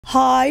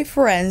Hi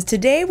friends,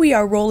 today we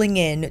are rolling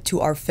in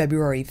to our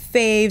February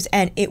faves,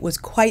 and it was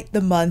quite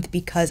the month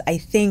because I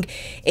think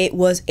it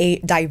was a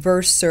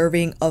diverse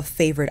serving of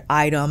favorite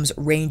items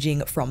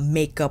ranging from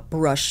makeup,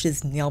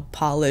 brushes, nail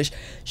polish,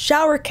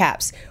 shower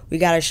caps. We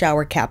got a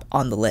shower cap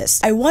on the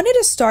list. I wanted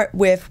to start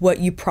with what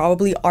you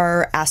probably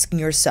are asking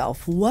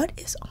yourself: what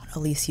is on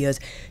Alicia's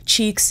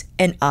cheeks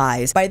and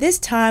eyes? By this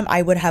time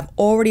I would have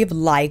already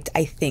liked,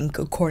 I think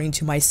according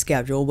to my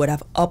schedule, would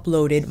have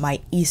uploaded my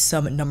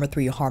ESUM No.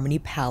 3 Harmony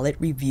palette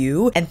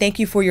review. And thank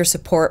you for your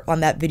support on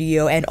that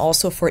video, and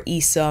also for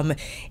ESUM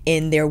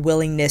in their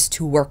willingness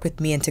to work with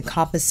me and to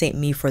compensate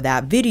me for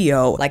that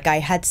video. Like I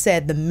had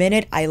said, the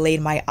minute I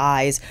laid my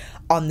eyes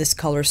on this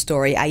color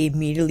story, I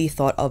immediately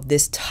thought of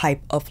this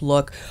type of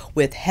look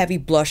with heavy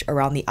blush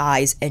around the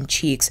eyes and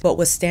cheeks. But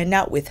what stand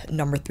out with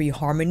No. 3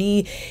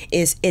 Harmony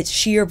is its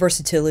sheer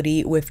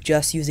versatility with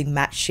just using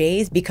matte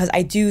shades, because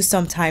I do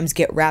sometimes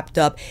get wrapped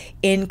up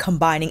in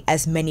combining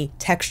as many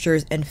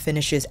textures and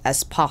finishes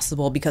as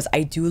possible, because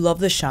I do love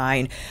the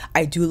shine,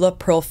 I do love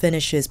pearl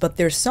finishes, but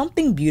there's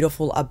something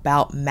beautiful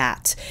about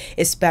matte,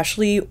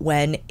 especially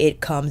when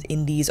it comes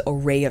in these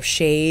array of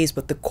shades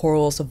with the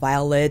corals, the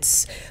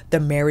violets, the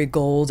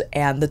marigold,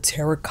 and the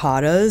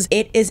terracottas.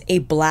 It is a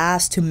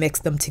blast to mix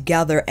them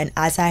together. And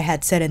as I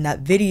had said in that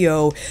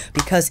video,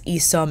 because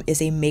ESUM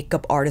is a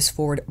makeup artist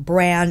forward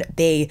brand,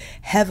 they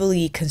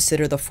heavily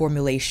consider the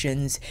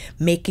formulations,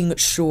 making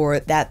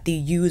sure that the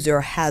user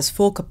has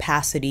full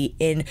capacity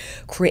in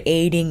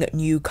creating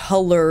new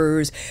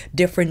colors,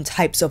 different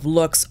types of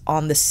looks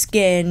on the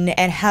skin,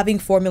 and having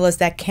formulas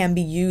that can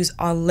be used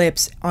on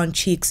lips, on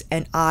cheeks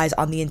and eyes,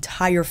 on the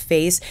entire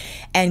face,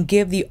 and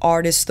give the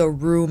artist the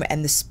room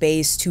and the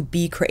space to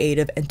be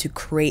creative and to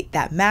create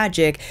that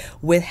magic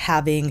with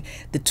having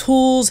the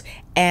tools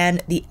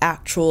and the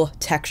actual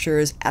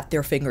textures at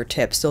their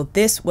fingertips. So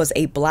this was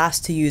a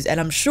blast to use, and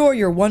I'm sure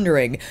you're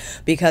wondering,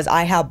 because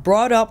I have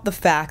brought up the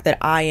fact that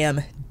I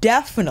am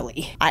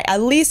definitely,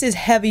 at least is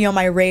heavy on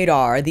my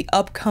radar, the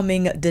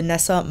upcoming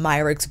Danessa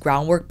Myricks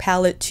Groundwork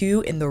palette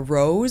 2 in the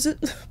rose.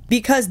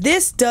 Because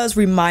this does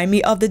remind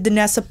me of the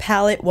Danessa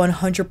palette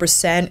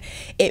 100%.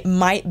 It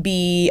might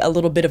be a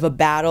little bit of a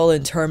battle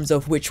in terms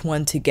of which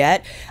one to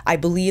get. I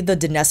believe the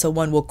Danessa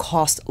one will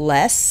cost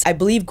less. I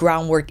believe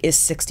Groundwork is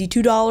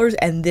 $62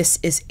 and this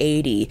is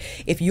 $80.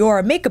 If you're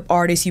a makeup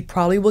artist, you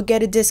probably will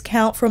get a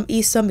discount from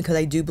ESUM, because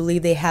I do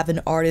believe they have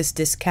an artist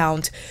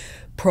discount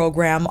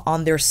program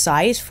on their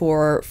site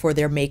for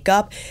their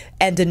makeup,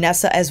 and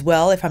Danessa as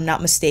well, if I'm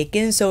not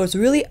mistaken. So it's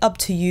really up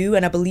to you,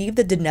 and I believe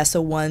the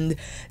Danessa one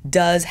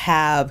does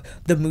have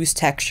the mousse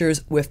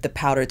textures with the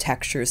powder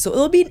textures, so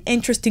it'll be an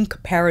interesting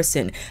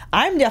comparison.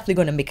 I'm definitely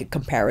going to make a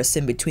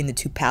comparison between the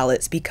two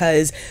palettes,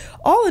 because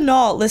all in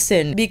all,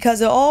 listen, because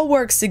it all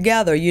works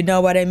together, you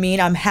know what I mean?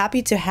 I'm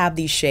happy to have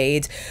these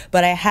shades,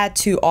 but I had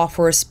to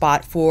offer a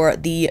spot for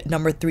the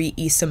No. 3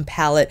 ESUM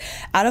palette.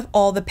 Out of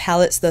all the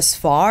palettes thus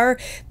far,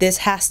 this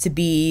has to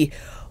be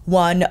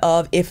one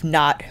of, if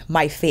not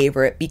my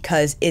favorite,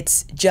 because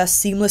it's just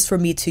seamless for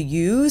me to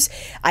use.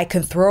 I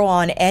can throw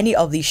on any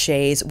of these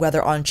shades,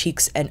 whether on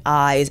cheeks and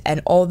eyes,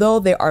 and although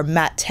there are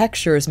matte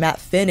textures, matte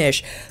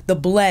finish, the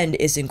blend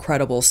is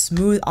incredible,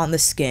 smooth on the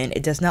skin.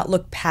 It does not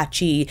look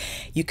patchy.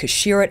 You could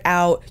sheer it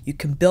out, you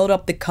can build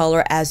up the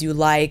color as you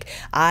like.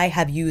 I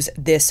have used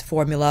this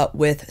formula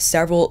with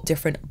several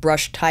different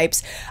brush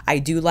types. I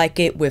do like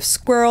it with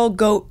squirrel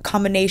goat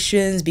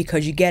combinations,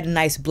 because you get a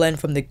nice blend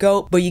from the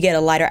goat, but you get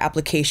a lighter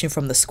application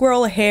from the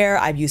squirrel hair.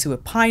 I've used it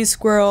with pine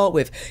squirrel,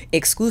 with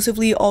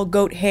exclusively all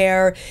goat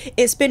hair.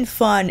 It's been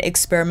fun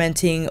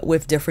experimenting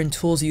with different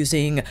tools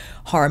using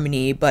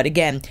Harmony, but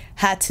again,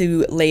 had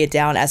to lay it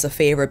down as a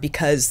favorite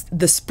because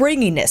the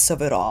springiness of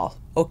it all.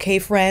 Okay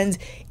friends,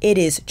 it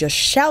is just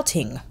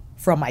shouting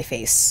from my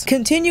face.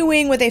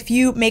 Continuing with a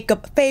few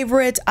makeup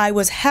favorites, I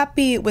was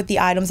happy with the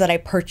items that I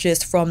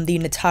purchased from the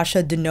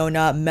Natasha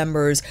Denona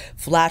members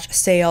flash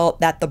sale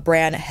that the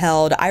brand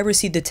held. I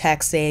received a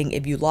text saying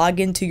if you log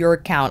into your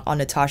account on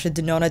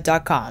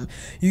natashadenona.com,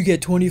 you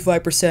get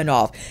 25%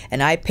 off.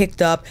 And I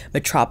picked up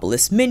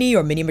Metropolis Mini,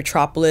 or Mini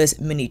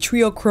Metropolis, Mini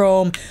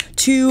Triochrome,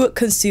 2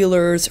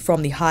 concealers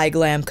from the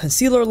Hy-Glam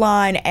concealer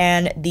line,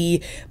 and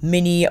the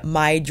Mini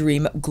My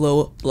Dream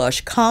Glow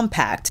Blush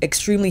Compact.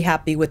 Extremely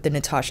happy with the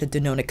Natasha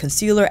Denona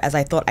concealer, as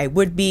I thought I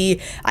would be.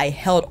 I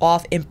held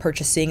off in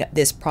purchasing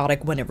this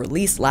product when it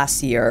released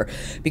last year,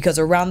 because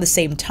around the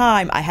same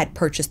time I had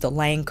purchased the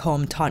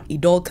Lancome Teint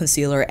Idole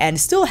concealer, and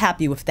still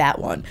happy with that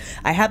one.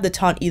 I have the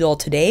Teint Idole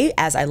today,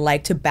 as I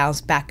like to bounce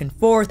back and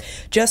forth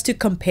just to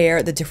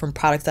compare the different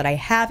products that I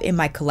have in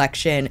my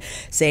collection,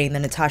 saying the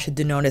Natasha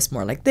Denona is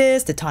more like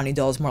this, the Teint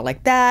Idole is more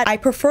like that. I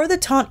prefer the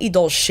Teint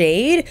Idole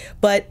shade,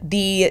 but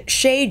the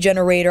shade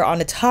generator on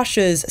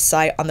Natasha's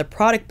site on the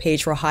product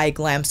page for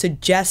Hy-Glam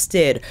suggests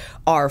requested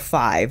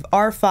R5.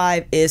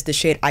 R5 is the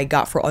shade I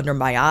got for under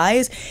my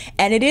eyes,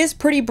 and it is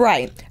pretty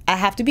bright. I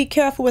have to be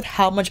careful with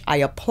how much I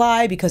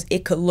apply because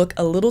it could look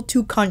a little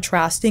too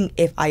contrasting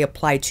if I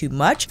apply too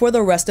much. For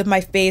the rest of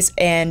my face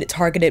and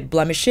targeted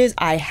blemishes,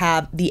 I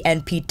have the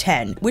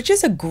NP10, which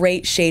is a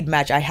great shade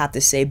match, I have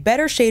to say.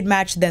 Better shade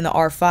match than the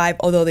R5,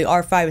 although the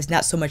R5 is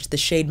not so much the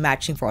shade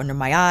matching for under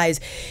my eyes.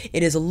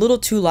 It is a little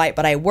too light,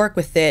 but I work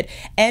with it.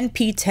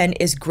 NP10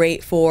 is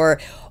great for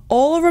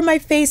all over my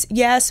face,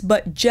 yes,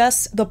 but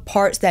just the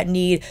parts that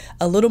need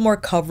a little more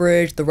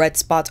coverage, the red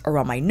spots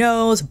around my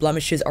nose,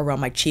 blemishes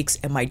around my cheeks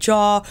and my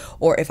jaw,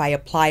 or if I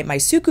apply my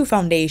Suqqu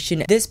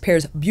foundation, this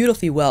pairs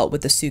beautifully well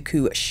with the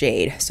Suqqu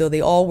shade. So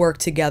they all work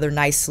together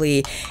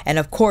nicely. And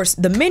of course,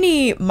 the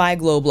mini My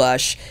Glow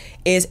blush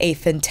is a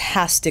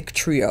fantastic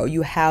trio.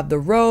 You have the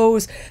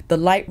rose, the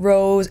light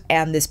rose,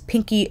 and this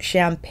pinky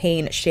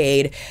champagne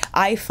shade.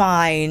 I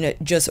find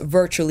just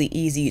virtually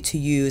easy to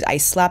use. I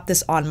slap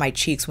this on my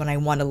cheeks when I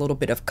want a little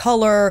bit of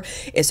color.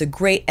 It's a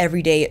great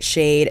everyday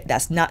shade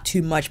that's not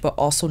too much but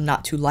also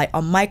not too light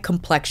on my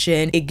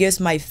complexion. It gives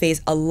my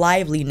face a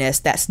liveliness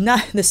that's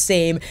not the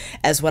same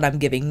as what I'm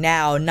giving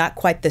now, not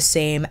quite the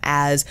same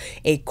as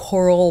a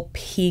coral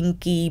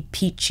pinky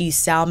peachy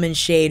salmon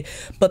shade,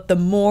 but the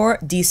more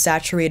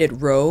desaturated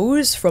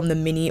rose from the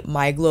mini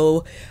My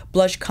Glow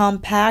blush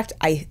compact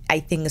I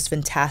think is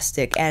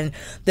fantastic, and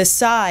the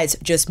size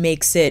just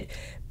makes it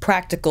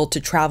practical to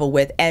travel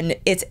with, and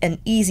it's an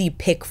easy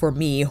pick for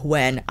me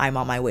when I'm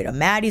on my way to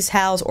Maddie's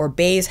house or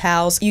Bay's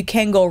house. You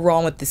can't go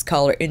wrong with this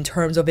color in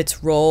terms of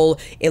its role.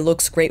 It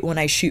looks great when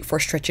I shoot for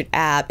Stretch It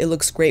Ab. It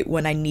looks great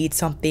when I need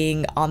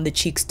something on the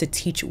cheeks to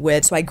teach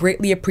with, so I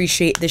greatly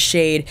appreciate the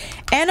shade.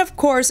 And of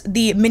course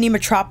the mini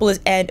Metropolis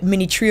and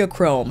mini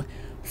Triochrome.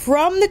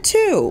 From the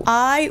two,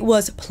 I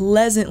was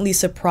pleasantly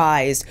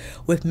surprised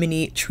with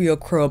mini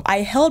Triochrome. I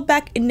held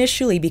back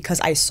initially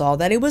because I saw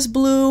that it was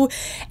blue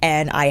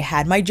and I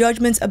had my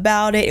judgments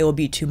about it. It will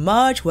be too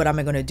much. What am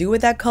I going to do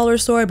with that color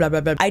story? Blah,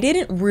 blah, blah. I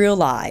didn't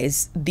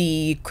realize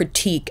the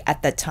critique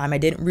at that time. I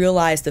didn't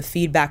realize the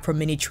feedback from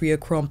mini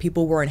Triochrome.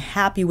 People weren't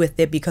happy with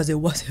it because it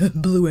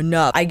wasn't blue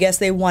enough. I guess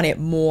they wanted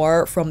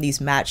more from these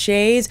matte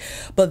shades,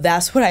 but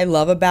that's what I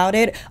love about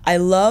it. I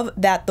love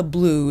that the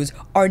blues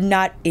are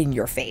not in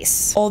your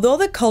face. Although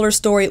the color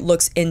story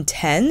looks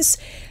intense,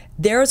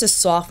 there is a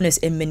softness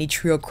in mini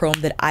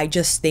Triochrome that I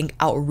just think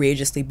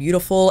outrageously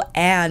beautiful,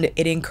 and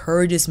it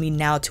encourages me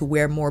now to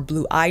wear more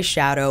blue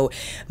eyeshadow,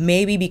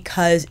 maybe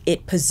because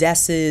it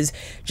possesses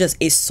just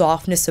a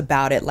softness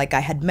about it. Like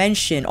I had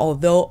mentioned,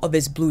 although of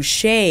its blue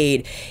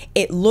shade,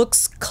 it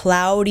looks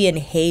cloudy and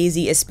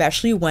hazy,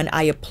 especially when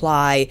I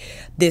apply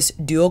this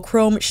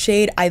duochrome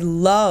shade. I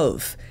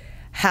love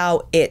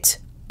how it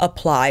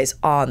applies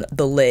on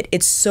the lid.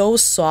 It's so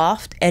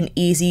soft and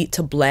easy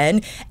to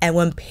blend, and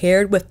when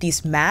paired with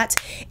these mattes,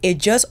 it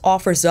just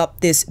offers up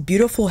this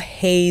beautiful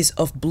haze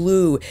of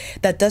blue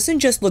that doesn't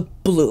just look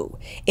blue.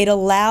 It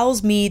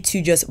allows me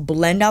to just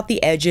blend out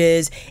the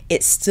edges.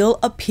 It still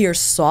appears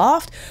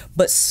soft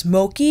but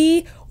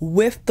smoky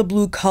with the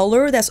blue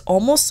color that's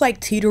almost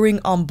like teetering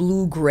on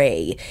blue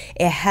gray.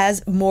 It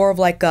has more of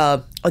like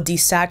a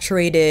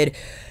desaturated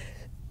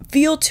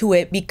feel to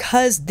it,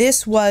 because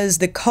this was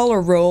the color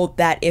roll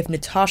that if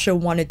Natasha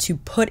wanted to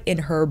put in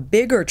her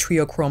bigger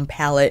Triochrome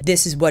palette,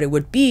 this is what it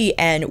would be.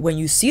 And when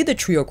you see the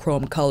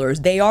Triochrome colors,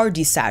 they are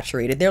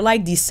desaturated. They're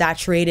like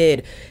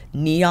desaturated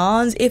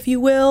neons, if you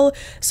will.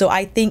 So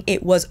I think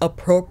it was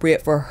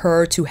appropriate for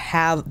her to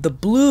have the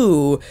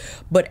blue,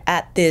 but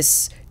at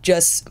this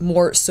just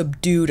more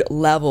subdued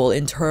level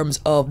in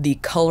terms of the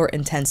color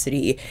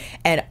intensity.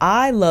 And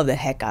I love the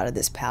heck out of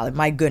this palette,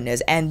 my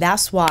goodness. And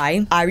that's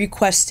why I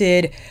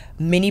requested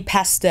mini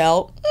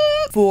pastel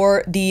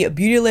for the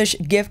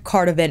Beautylish gift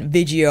card event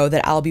video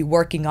that I'll be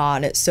working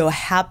on. So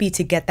happy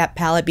to get that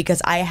palette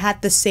because I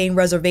had the same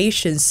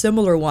reservations,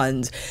 similar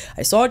ones.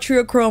 I saw a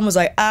Triochrome, was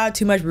like,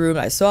 too much room.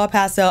 I saw a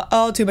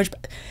pastel, too much,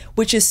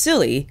 which is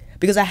silly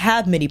because I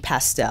have mini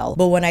pastel.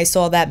 But when I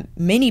saw that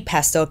mini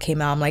pastel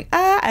came out, I'm like,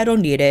 I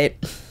don't need it.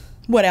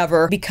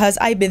 Whatever. Because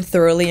I've been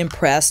thoroughly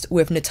impressed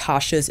with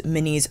Natasha's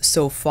minis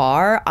so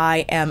far,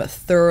 I am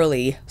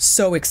thoroughly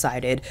so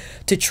excited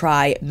to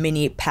try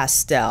mini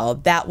pastel.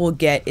 That will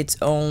get its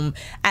own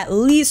at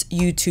least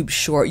YouTube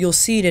short. You'll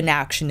see it in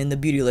action in the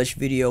Beautylish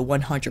video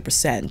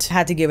 100%. I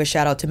had to give a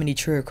shout out to mini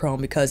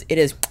Triochrome because it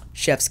is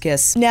chef's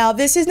kiss. Now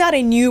this is not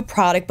a new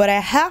product, but I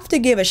have to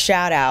give a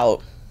shout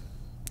out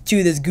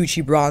to this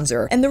Gucci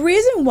bronzer. And the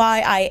reason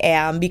why I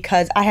am,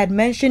 because I had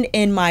mentioned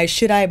in my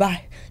should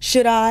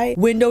I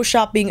window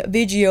shopping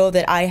video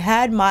that I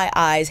had my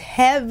eyes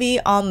heavy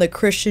on the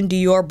Christian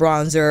Dior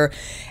bronzer,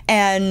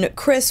 and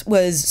Chris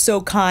was so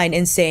kind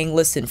in saying,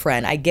 listen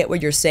friend, I get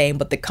what you're saying,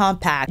 but the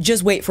compact,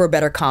 just wait for a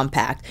better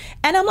compact.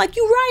 And I'm like,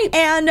 you're right.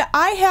 And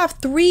I have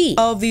 3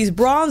 of these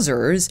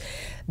bronzers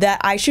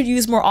that I should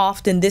use more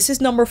often. This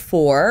is number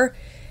 4.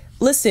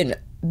 Listen,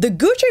 the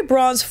Gucci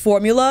bronze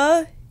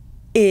formula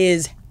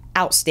is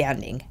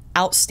outstanding.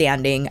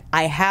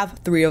 I have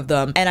 3 of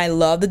them, and I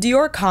love the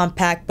Dior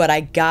compact, but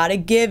I gotta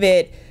give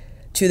it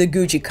to the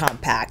Gucci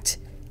Compact.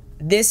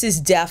 This is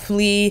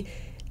definitely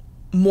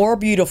more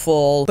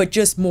beautiful, but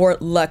just more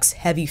luxe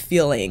heavy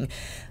feeling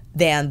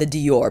than the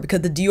Dior,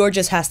 because the Dior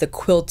just has the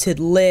quilted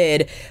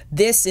lid.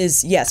 This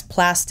is, yes,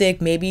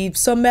 plastic, maybe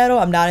some metal,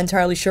 I'm not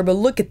entirely sure, but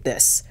look at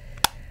this.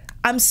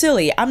 I'm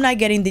silly, I'm not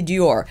getting the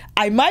Dior.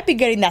 I might be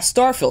getting that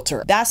star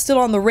filter. That's still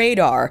on the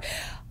radar.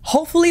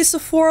 Hopefully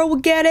Sephora will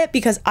get it,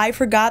 because I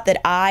forgot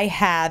that I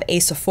have a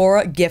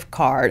Sephora gift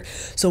card.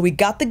 So we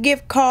got the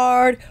gift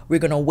card, we're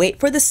gonna wait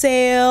for the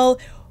sale,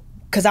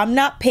 because I'm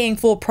not paying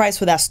full price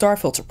for that star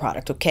filter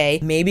product, okay?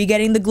 Maybe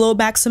getting the Glow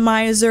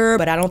Maximizer,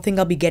 but I don't think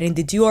I'll be getting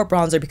the Dior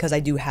bronzer because I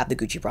do have the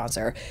Gucci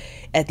bronzer.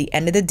 At the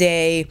end of the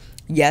day,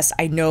 yes,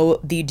 I know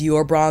the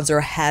Dior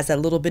bronzer has a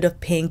little bit of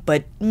pink,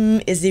 but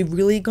is it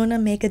really gonna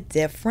make a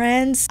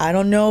difference? I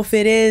don't know if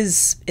it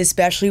is,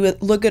 especially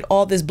with, look at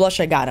all this blush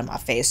I got in my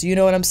face. You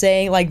know what I'm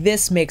saying? Like,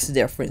 this makes a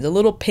difference. A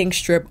little pink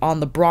strip on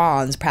the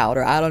bronze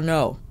powder, I don't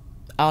know.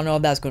 I don't know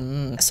if that's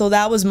gonna, So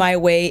that was my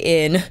way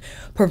in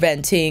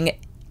preventing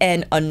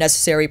an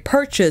unnecessary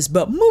purchase.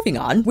 But moving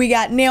on, we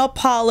got nail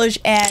polish,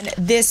 and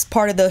this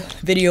part of the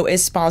video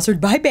is sponsored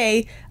by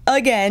Bay.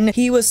 Again,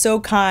 he was so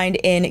kind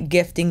in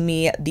gifting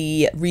me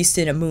the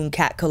recent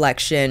Mooncat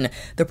collection,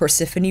 the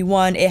Persephone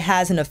one. It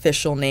has an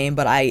official name,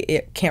 but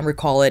I can't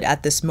recall it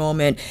at this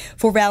moment,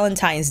 for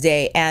Valentine's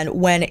Day. And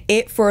when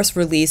it first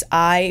released,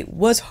 I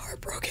was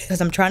heartbroken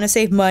because I'm trying to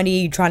save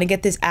money, trying to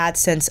get this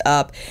AdSense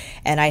up,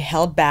 and I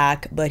held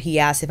back. But he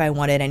asked if I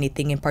wanted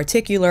anything in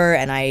particular,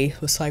 and I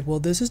was like, well,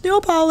 this is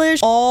nail polish.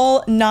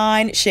 All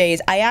 9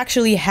 shades. I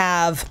actually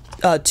have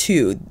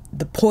 2.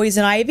 The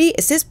Poison Ivy.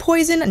 Is this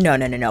Poison?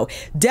 No.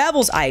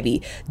 Devil's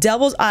Ivy.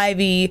 Devil's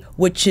Ivy,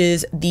 which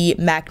is the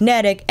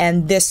magnetic,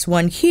 and this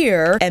one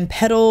here, and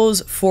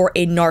Petals for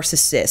a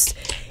Narcissist.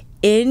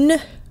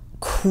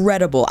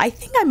 Incredible. I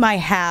think I might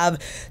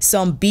have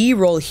some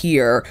B-roll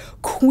here.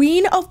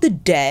 Queen of the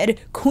Dead.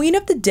 Queen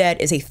of the Dead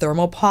is a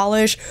thermal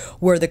polish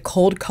where the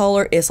cold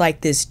color is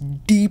like this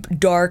deep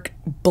dark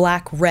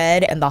black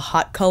red and the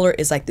hot color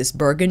is like this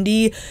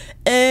burgundy.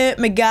 Oh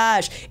my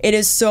gosh, it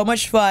is so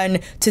much fun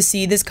to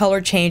see this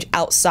color change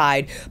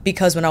outside,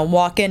 because when I'm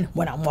walking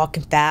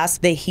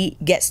fast, the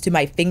heat gets to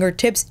my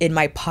fingertips in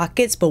my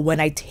pockets, but when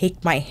I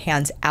take my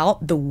hands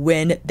out, the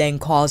wind then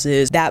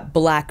causes that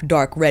black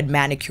dark red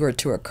manicure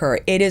to occur.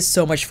 It is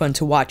so much fun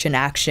to watch in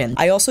action.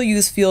 I also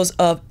use feels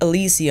of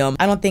Elysium.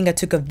 I don't think I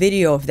took a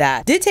video of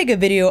that. Did take a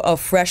video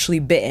of Freshly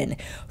Bitten.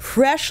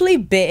 Freshly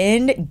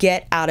Bitten,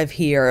 get out of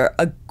here.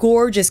 A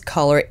gorgeous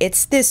color.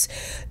 It's this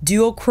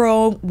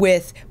duochrome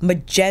with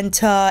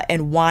magenta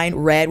and wine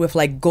red with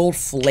like gold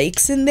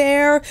flakes in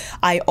there.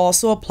 I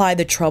also applied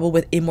the Trouble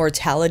with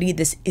Immortality,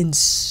 this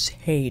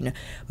insane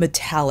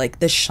metallic.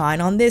 The shine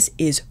on this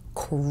is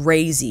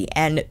crazy,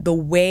 and the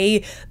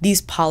way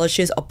these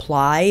polishes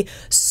apply,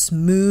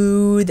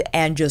 smooth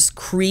and just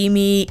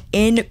creamy.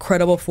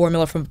 Incredible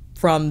formula from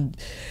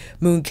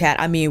Mooncat.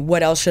 I mean,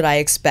 what else should I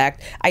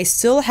expect? I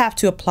still have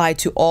to apply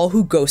To All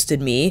Who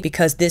Ghosted Me,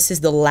 because this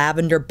is the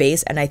lavender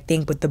base, and I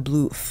think with the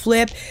blue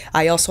flip.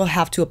 I also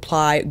have to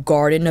apply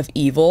Garden of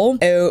Evil.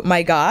 Oh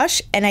my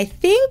gosh. And I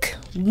think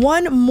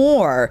one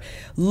more,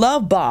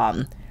 Love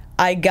Bomb.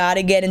 I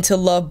gotta get into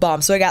Love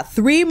Bomb. So I got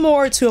 3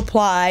 more to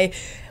apply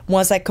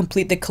once I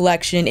complete the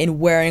collection in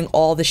wearing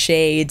all the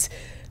shades.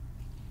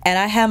 And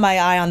I have my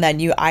eye on that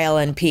new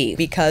ISLYNYC,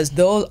 because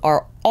those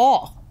are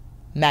all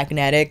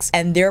magnetics,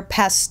 and their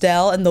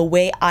pastel, and the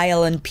way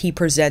ISLYNYC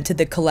presented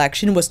the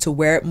collection was to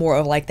wear it more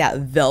of like that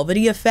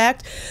velvety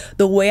effect.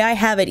 The way I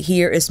have it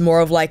here is more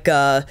of like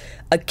a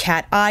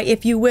cat eye,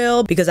 if you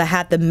will, because I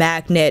had the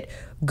magnet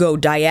go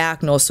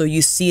diagonal, so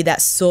you see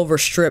that silver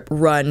strip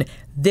run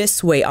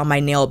this way on my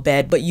nail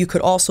bed. But you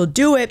could also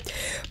do it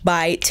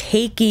by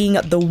taking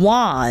the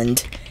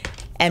wand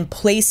and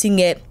placing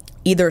it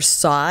either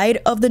side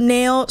of the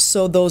nail,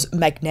 so those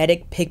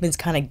magnetic pigments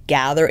kind of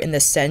gather in the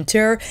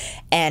center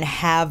and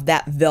have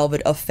that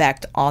velvet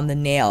effect on the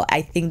nail.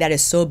 I think that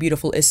is so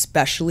beautiful,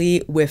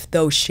 especially with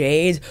those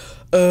shades.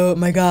 Oh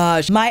my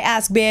gosh. Might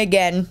ask Bay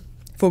again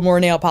for more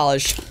nail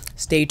polish.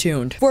 Stay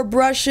tuned. For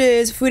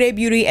brushes, Fude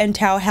Beauty and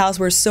Tauhaus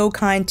were so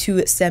kind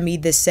to send me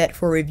this set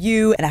for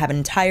review, and I have an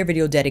entire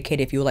video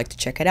dedicated if you would like to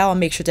check it out. I'll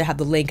make sure to have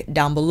the link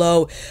down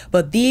below.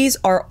 But these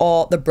are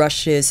all the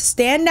brushes.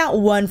 Standout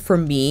one for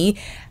me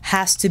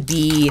has to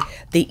be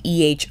the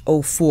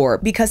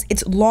EH04, because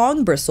it's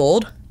long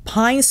bristled,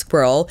 pine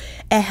squirrel.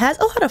 It has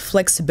a lot of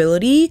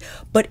flexibility,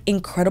 but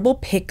incredible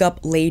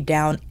pickup, lay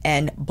down,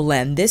 and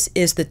blend. This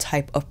is the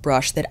type of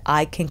brush that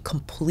I can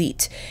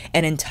complete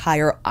an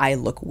entire eye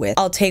look with.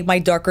 I'll take my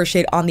darker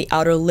shade on the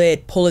outer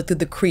lid, pull it through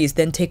the crease,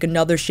 then take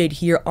another shade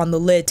here on the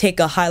lid, take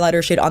a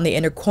highlighter shade on the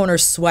inner corner,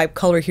 swipe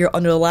color here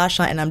under the lash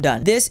line, and I'm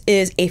done. This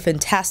is a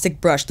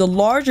fantastic brush. The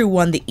larger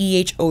one, the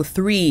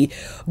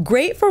EH03,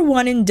 great for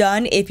one and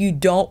done if you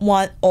don't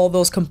want all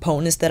those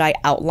components that I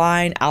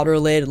outline, outer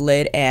lid,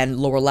 lid, and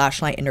lower lash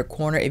lash line inner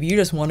corner. If you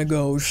just want to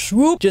go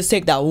swoop, just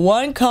take that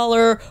one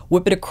color,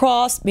 whip it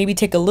across, maybe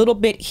take a little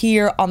bit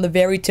here on the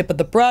very tip of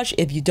the brush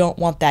if you don't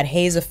want that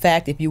haze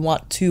effect. If you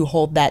want to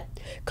hold that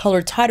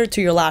color tighter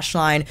to your lash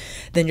line,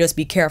 then just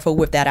be careful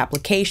with that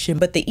application.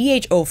 But the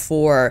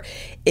EH04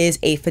 is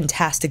a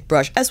fantastic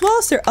brush, as well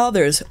as there are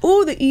others.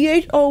 Oh, the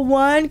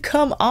EH01,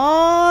 come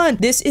on!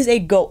 This is a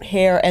goat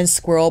hair and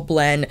squirrel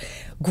blend.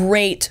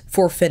 Great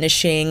for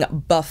finishing,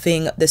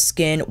 buffing the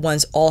skin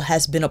once all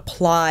has been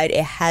applied.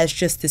 It has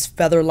just this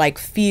feather-like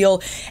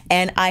feel.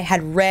 And I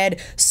had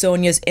read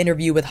Sonia's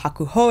interview with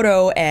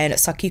Hakuhodo, and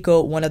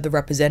Sakiko, one of the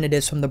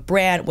representatives from the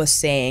brand, was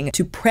saying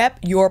to prep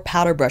your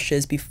powder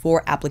brushes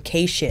before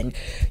application,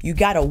 you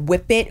gotta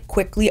whip it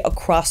quickly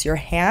across your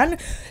hand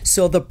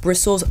so the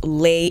bristles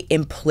lay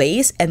in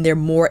place and they're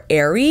more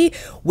airy,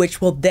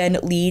 which will then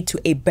lead to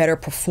a better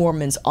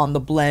performance on the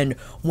blend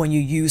when you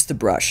use the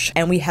brush.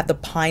 And we have the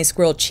Pine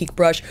Squirrel cheek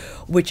brush,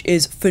 which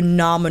is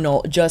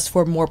phenomenal just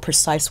for more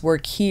precise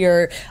work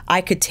here. I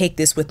could take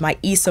this with my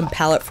ESUM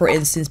palette, for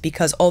instance,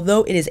 because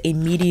although it is a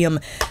medium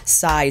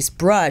sized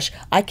brush,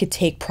 I could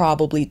take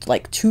probably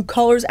like 2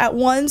 colors at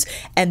once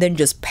and then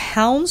just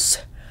pounce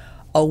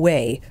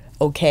away.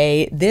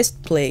 Okay, this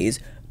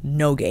plays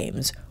no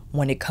games.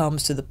 When it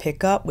comes to the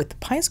pickup with the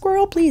Pine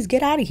Squirrel, please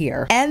get out of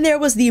here. And there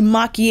was the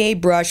Maquillé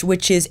brush,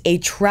 which is a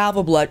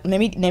travel brush. Let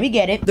me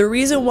get it. The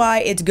reason why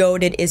it's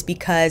goated is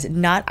because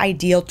not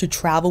ideal to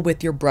travel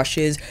with your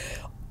brushes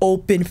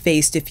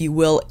open-faced, if you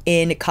will,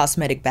 in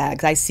cosmetic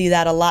bags. I see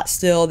that a lot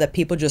still, that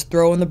people just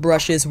throw in the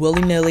brushes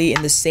willy-nilly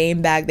in the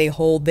same bag they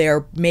hold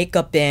their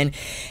makeup in,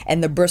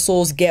 and the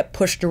bristles get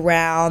pushed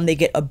around, they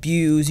get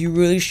abused. You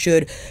really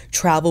should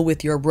travel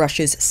with your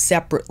brushes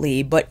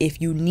separately. But if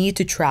you need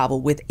to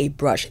travel with a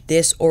brush,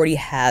 this already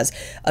has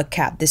a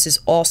cap. This is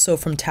also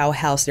from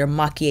Tauhaus, their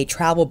Maquillé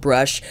travel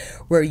brush,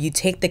 where you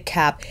take the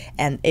cap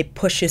and it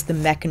pushes the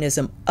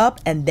mechanism up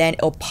and then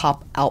it'll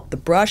pop out the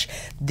brush.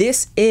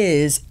 This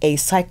is a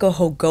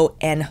Tuckahoe Goat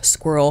and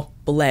Squirrel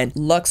blend.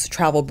 Luxe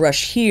travel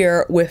brush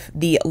here with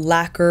the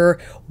lacquer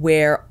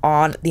where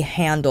on the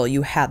handle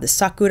you have the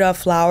sakura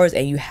flowers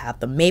and you have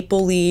the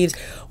maple leaves.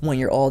 When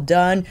you're all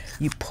done,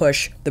 you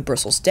push the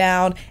bristles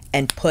down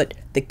and put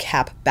the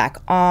cap back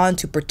on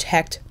to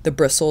protect the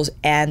bristles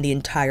and the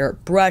entire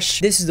brush.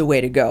 This is the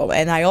way to go.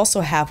 And I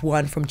also have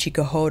one from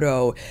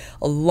Chikuhodo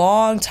a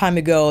long time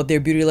ago, their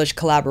Beautylish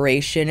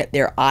collaboration,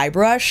 their eye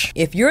brush.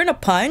 If you're in a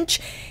punch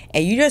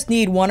and you just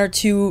need 1 or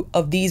 2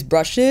 of these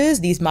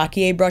brushes, these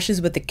Maquillé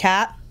brushes with the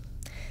cap,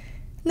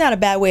 not a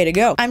bad way to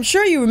go. I'm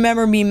sure you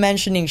remember me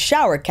mentioning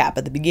shower cap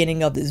at the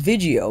beginning of this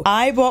video.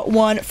 I bought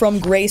one from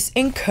Grace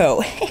 &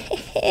 Co.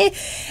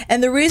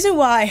 And the reason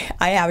why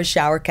I have a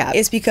shower cap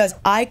is because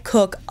I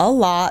cook a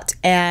lot,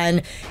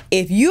 and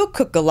if you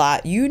cook a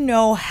lot, you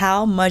know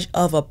how much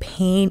of a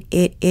pain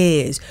it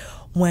is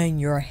when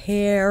your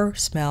hair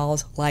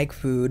smells like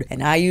food.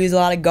 And I use a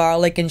lot of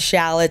garlic and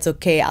shallots.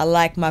 Okay, I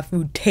like my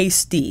food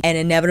tasty, and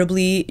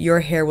inevitably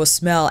your hair will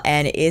smell.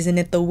 And isn't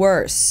it the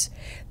worst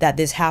that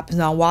this happens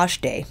on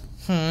wash day?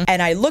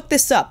 And I looked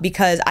this up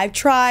because I've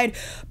tried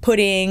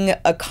putting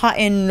a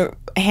cotton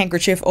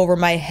handkerchief over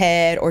my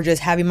head or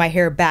just having my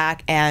hair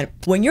back, and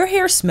when your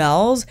hair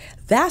smells,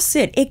 that's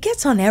it. It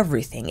gets on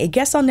everything. It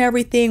gets on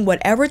everything.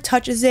 Whatever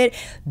touches it,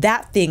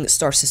 that thing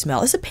starts to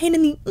smell. It's a pain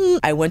in the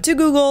I went to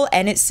Google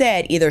and it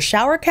said either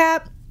shower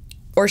cap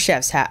or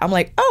chef's hat. I'm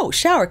like, oh,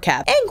 shower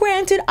cap. And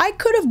granted, I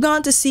could have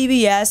gone to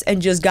CVS and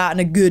just gotten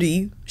a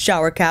Goody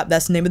shower cap.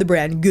 That's the name of the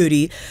brand,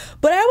 Goody.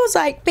 But I was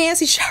like,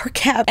 fancy shower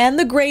cap. And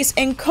the Grace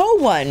 & Co.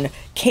 one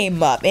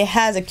came up. It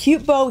has a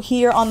cute bow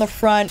here on the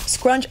front,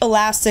 scrunch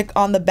elastic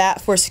on the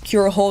back for a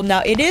secure hold.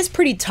 Now, it is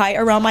pretty tight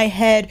around my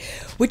head,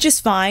 which is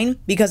fine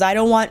because I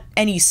don't want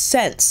any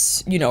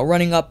scents, you know,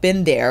 running up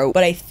in there.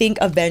 But I think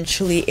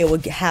eventually it will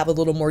have a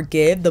little more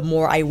give the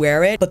more I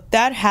wear it. But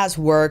that has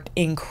worked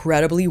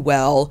incredibly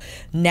well.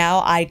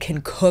 Now I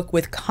can cook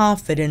with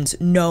confidence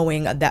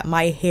knowing that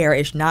my hair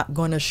is not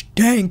gonna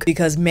stink,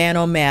 because man,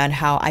 oh man,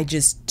 how I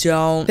just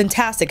don't.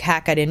 Fantastic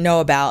hack I didn't know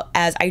about,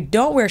 as I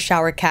don't wear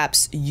shower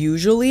caps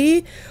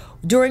usually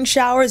during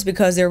showers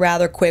because they're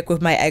rather quick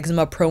with my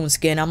eczema prone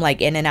skin. I'm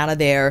like in and out of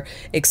there,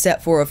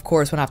 except for, of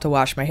course, when I have to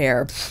wash my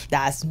hair.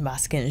 That's, my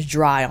skin is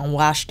dry on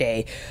wash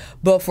day.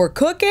 But for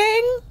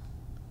cooking,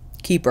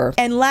 keeper.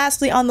 And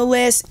lastly on the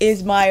list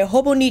is my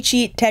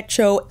Hobonichi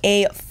Techo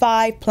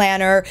A5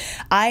 planner.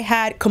 I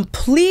had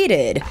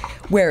completed,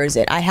 where is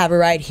it? I have it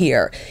right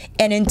here.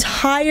 An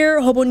entire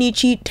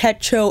Hobonichi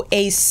Techo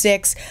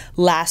A6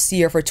 last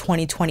year for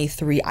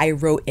 2023. I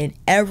wrote in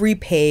every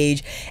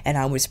page and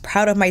I was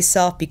proud of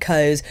myself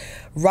because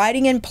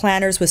writing in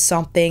planners was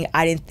something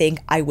I didn't think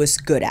I was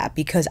good at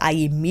because I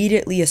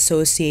immediately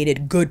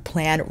associated good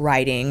plan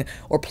writing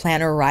or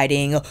planner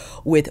writing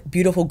with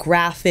beautiful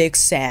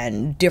graphics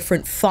and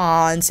different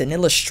fonts and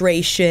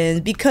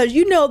illustrations, because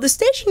you know the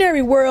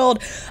stationery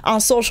world on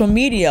social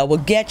media will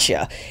get you.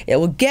 It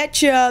will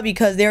get you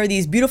because there are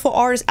these beautiful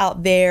artists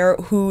out there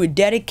who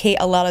dedicate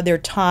a lot of their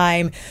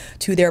time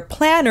to their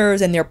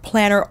planners and their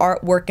planner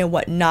artwork and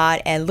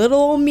whatnot, and little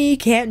old me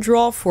can't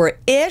draw for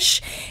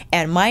ish,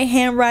 and my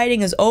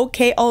handwriting is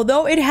okay,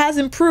 although it has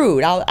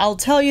improved. I'll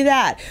tell you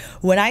that.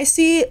 When I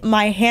see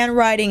my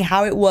handwriting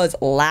how it was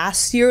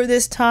last year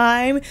this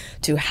time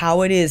to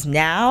how it is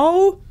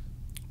now,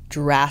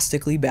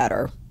 drastically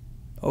better.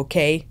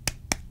 Okay?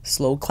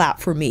 Slow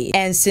clap for me.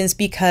 And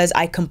because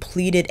I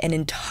completed an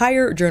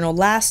entire journal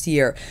last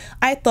year,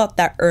 I thought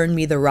that earned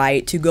me the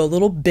right to go a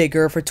little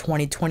bigger for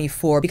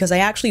 2024, because I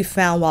actually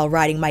found while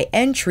writing my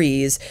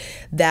entries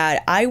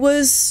that I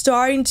was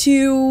starting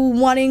to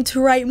wanting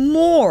to write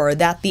more,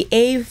 that the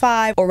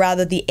A5 or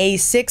rather the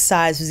A6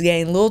 size was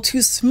getting a little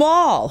too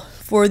small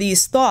for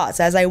these thoughts,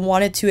 as I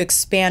wanted to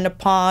expand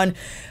upon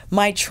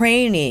my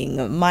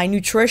training, my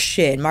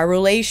nutrition, my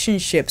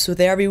relationships with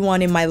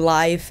everyone in my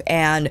life,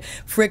 and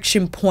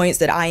friction points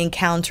that I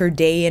encounter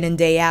day in and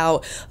day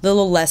out,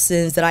 little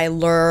lessons that I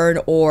learn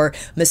or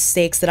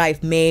mistakes that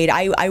I've made.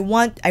 I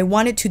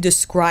wanted to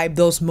describe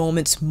those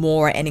moments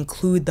more and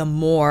include them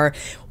more,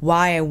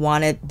 why I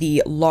wanted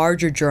the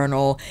larger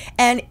journal.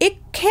 And it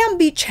can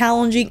be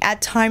challenging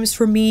at times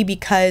for me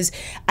because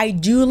I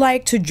do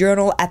like to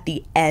journal at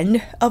the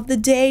end of the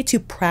day to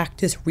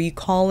practice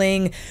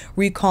recalling.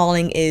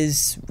 Recalling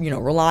is, you know,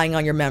 relying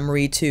on your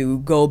memory to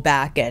go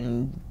back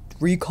and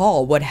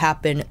recall what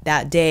happened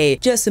that day.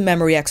 Just a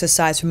memory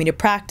exercise for me to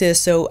practice.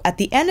 So at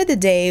the end of the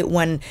day,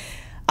 when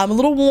I'm a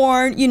little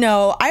worn, you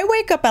know, I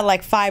wake up at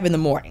like 5 in the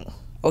morning.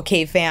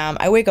 Okay, fam,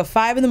 I wake up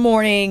 5 in the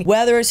morning,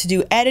 whether it's to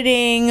do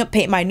editing,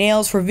 paint my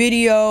nails for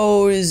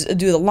videos,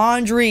 do the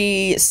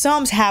laundry.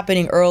 Some's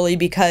happening early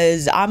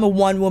because I'm a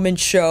one-woman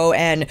show,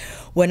 and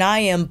when I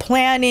am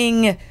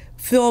planning,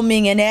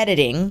 filming, and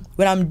editing,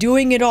 when I'm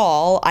doing it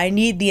all, I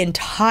need the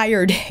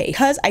entire day.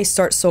 Because I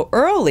start so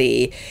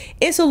early,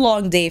 it's a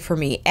long day for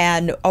me,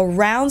 and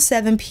around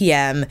 7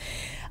 p.m.,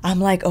 I'm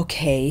like,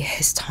 okay,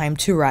 it's time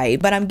to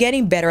write. But I'm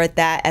getting better at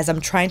that as I'm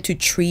trying to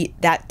treat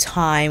that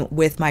time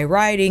with my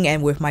writing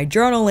and with my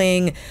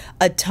journaling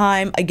a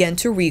time, again,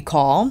 to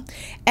recall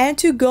and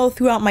to go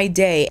throughout my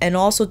day, and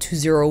also to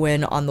zero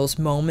in on those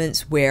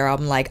moments where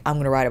I'm like, I'm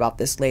gonna write about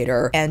this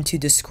later, and to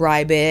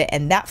describe it.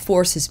 And that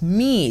forces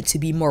me to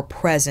be more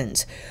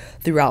present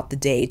throughout the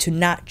day, to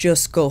not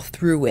just go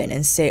through it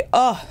and say,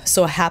 oh,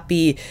 so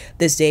happy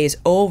this day is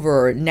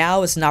over.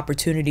 Now it's an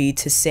opportunity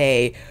to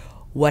say,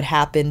 what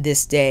happened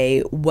this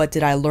day? What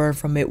did I learn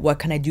from it? What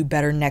can I do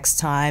better next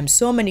time?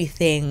 So many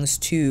things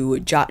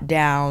to jot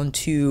down,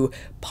 to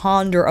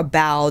ponder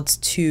about,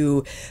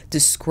 to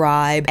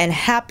describe. And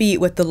happy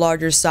with the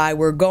larger side.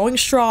 We're going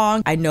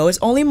strong. I know it's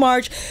only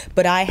March,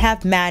 but I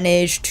have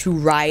managed to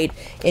write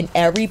in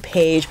every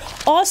page.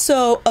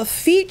 Also, a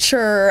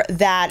feature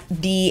that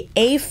the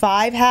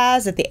A5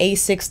 has that the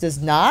A6 does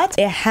not,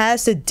 it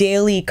has the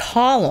daily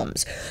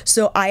columns.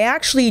 So I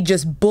actually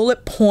just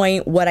bullet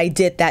point what I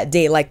did that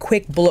day, like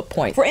quick bullet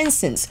point. For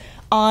instance,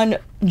 on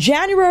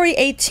January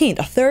 18th,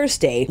 a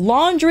Thursday,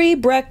 laundry,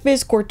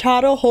 breakfast,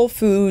 cortado, Whole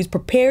Foods,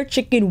 prepared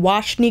chicken,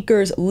 wash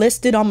sneakers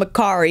listed on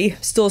Mercari.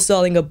 Still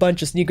selling a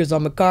bunch of sneakers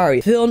on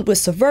Mercari. Filmed with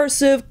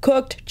Subversive,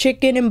 cooked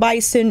chicken and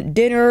bison,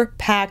 dinner,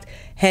 packed,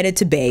 headed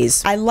to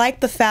Bays. I like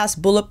the fast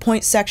bullet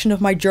point section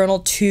of my journal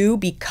too,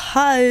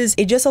 because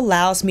it just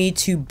allows me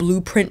to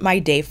blueprint my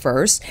day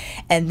first,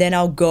 and then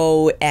I'll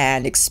go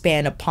and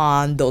expand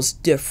upon those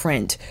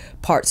different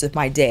parts of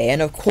my day.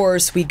 And of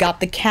course, we got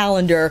the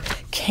calendar.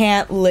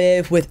 Can't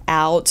live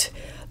without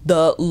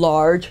the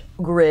large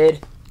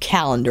grid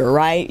calendar,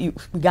 right?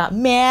 We got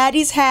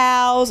Maddie's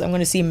house. I'm going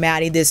to see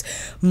Maddie this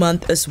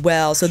month as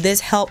well. So this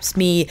helps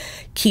me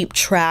keep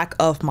track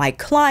of my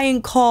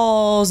client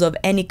calls, of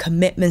any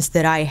commitments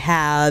that I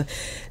have.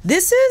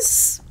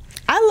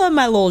 I love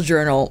my little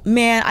journal.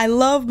 Man, I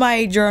love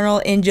my journal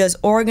in just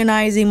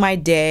organizing my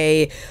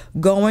day,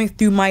 going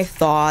through my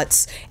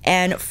thoughts,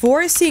 and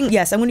forcing,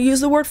 yes, I'm going to use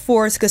the word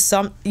force because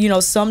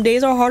some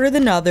days are harder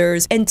than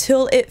others,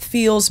 until it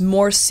feels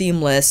more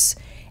seamless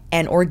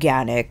and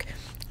organic.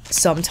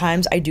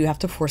 Sometimes I do have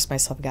to force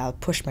myself, I gotta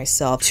push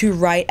myself to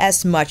write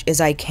as much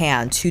as I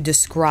can, to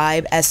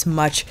describe as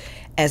much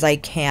as I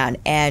can,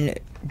 and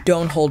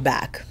don't hold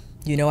back.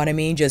 You know what I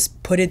mean?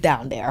 Just put it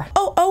down there.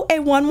 Oh,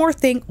 and one more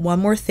thing.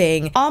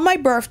 On my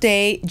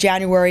birthday,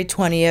 January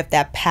 20th,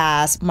 that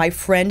passed, my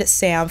friend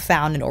Sam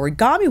found an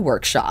origami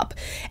workshop.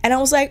 And I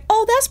was like,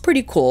 oh, that's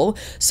pretty cool.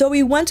 So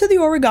we went to the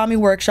origami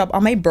workshop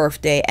on my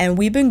birthday, and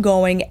we've been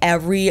going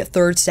every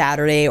third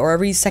Saturday or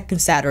every second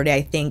Saturday,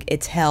 I think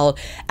it's held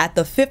at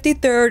the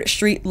 53rd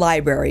Street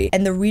Library.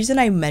 And the reason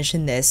I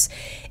mention this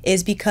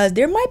is because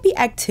there might be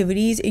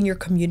activities in your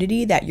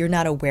community that you're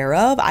not aware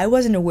of. I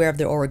wasn't aware of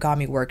the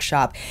origami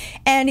workshop.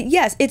 And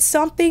yes, it's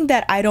something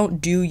that I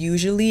don't do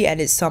usually, and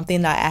it's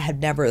something that I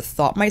had never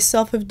thought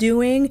myself of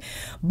doing,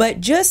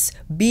 but just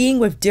being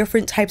with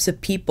different types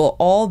of people,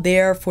 all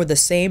there for the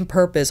same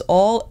purpose,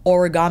 all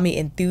origami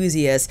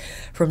enthusiasts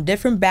from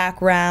different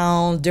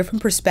backgrounds,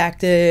 different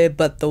perspective,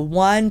 but the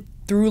one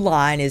through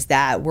line is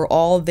that we're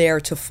all there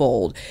to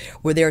fold.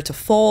 We're there to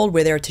fold,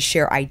 we're there to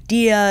share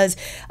ideas,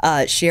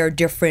 share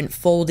different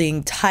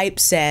folding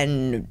types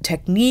and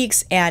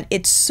techniques, and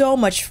it's so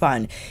much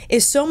fun.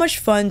 It's so much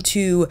fun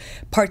to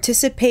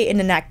participate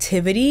in an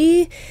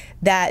activity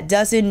that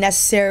doesn't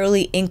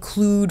necessarily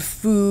include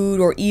food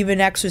or even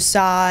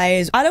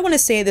exercise. I don't want to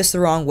say this the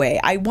wrong way.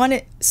 I want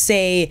to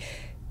say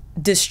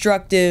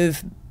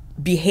destructive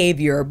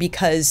behavior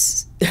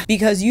because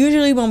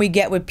usually when we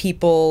get with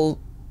people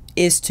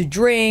is to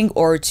drink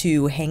or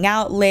to hang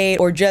out late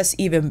or just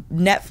even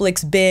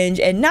Netflix binge.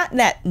 And not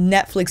that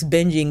Netflix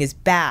binging is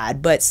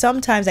bad, but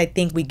sometimes I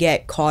think we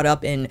get caught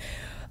up in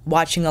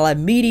watching a lot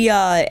of media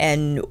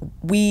and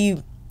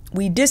we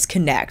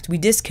disconnect. We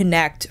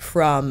disconnect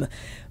from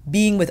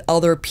being with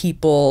other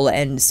people,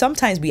 and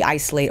sometimes we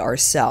isolate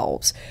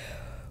ourselves.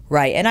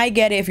 Right, and I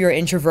get it if you're an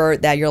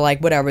introvert that you're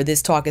like, whatever,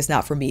 this talk is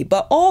not for me.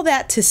 But all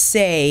that to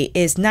say,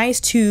 is nice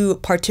to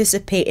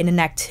participate in an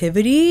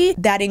activity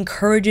that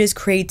encourages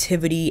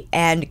creativity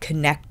and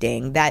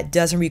connecting, that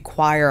doesn't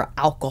require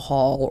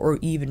alcohol or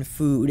even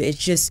food. It's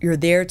just you're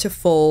there to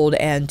fold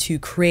and to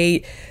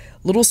create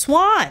little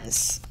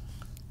swans.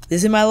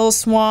 This is my little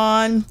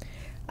swan.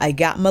 I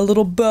got my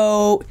little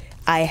boat.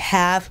 I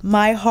have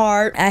my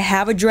heart. I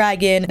have a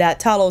dragon that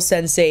Taro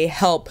sensei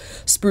helped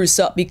spruce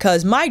up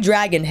because my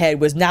dragon head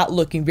was not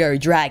looking very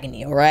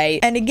dragony, all right?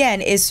 And again,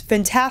 it's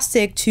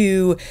fantastic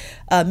to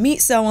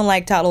meet someone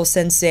like Taro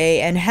sensei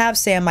and have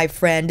Sam, my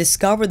friend,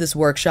 discover this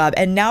workshop.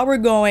 And now we're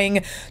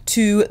going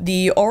to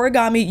the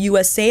Origami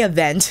USA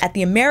event at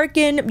the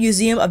American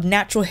Museum of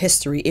Natural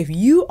History. If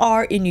you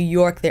are in New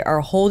York, they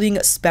are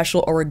holding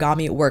special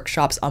origami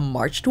workshops on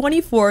March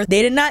 24th.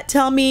 They did not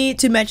tell me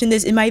to mention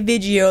this in my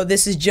video.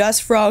 This is just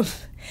from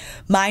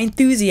my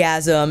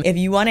enthusiasm. If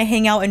you want to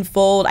hang out and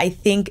fold, I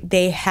think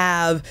they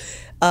have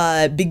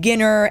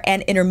beginner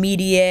and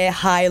intermediate,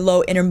 high,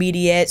 low,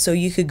 intermediate, so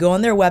you could go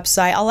on their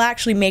website. I'll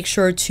actually make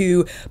sure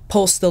to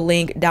post the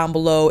link down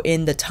below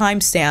in the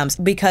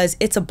timestamps because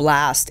it's a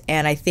blast,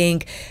 and I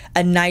think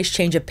a nice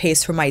change of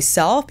pace for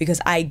myself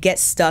because I get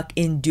stuck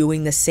in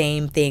doing the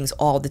same things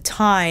all the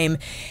time.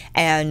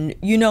 And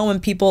you know, when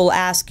people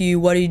ask you,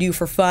 what do you do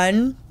for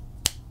fun?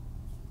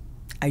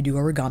 I do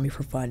origami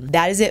for fun.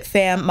 That is it,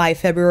 fam. My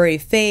February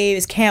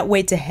faves. Can't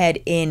wait to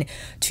head in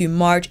to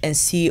March and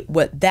see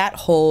what that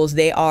holds.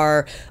 They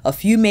are a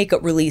few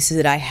makeup releases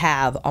that I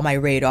have on my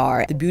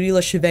radar. The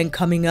Beautylish event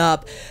coming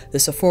up, the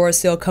Sephora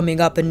sale coming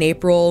up in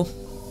April.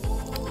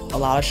 A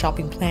lot of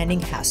shopping planning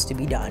has to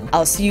be done.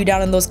 I'll see you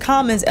down in those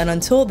comments, and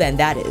until then,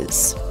 that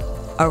is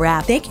a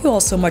wrap. Thank you all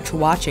so much for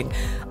watching.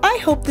 I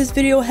hope this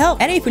video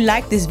helped, and if you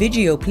like this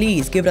video,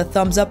 please give it a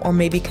thumbs up or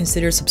maybe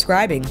consider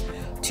subscribing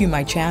to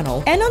my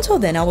channel. And until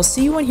then, I will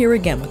see you on here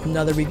again with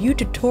another review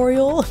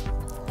tutorial,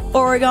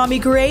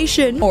 origami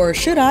creation, or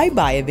should I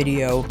buy a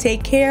video.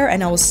 Take care,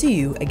 and I will see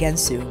you again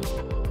soon.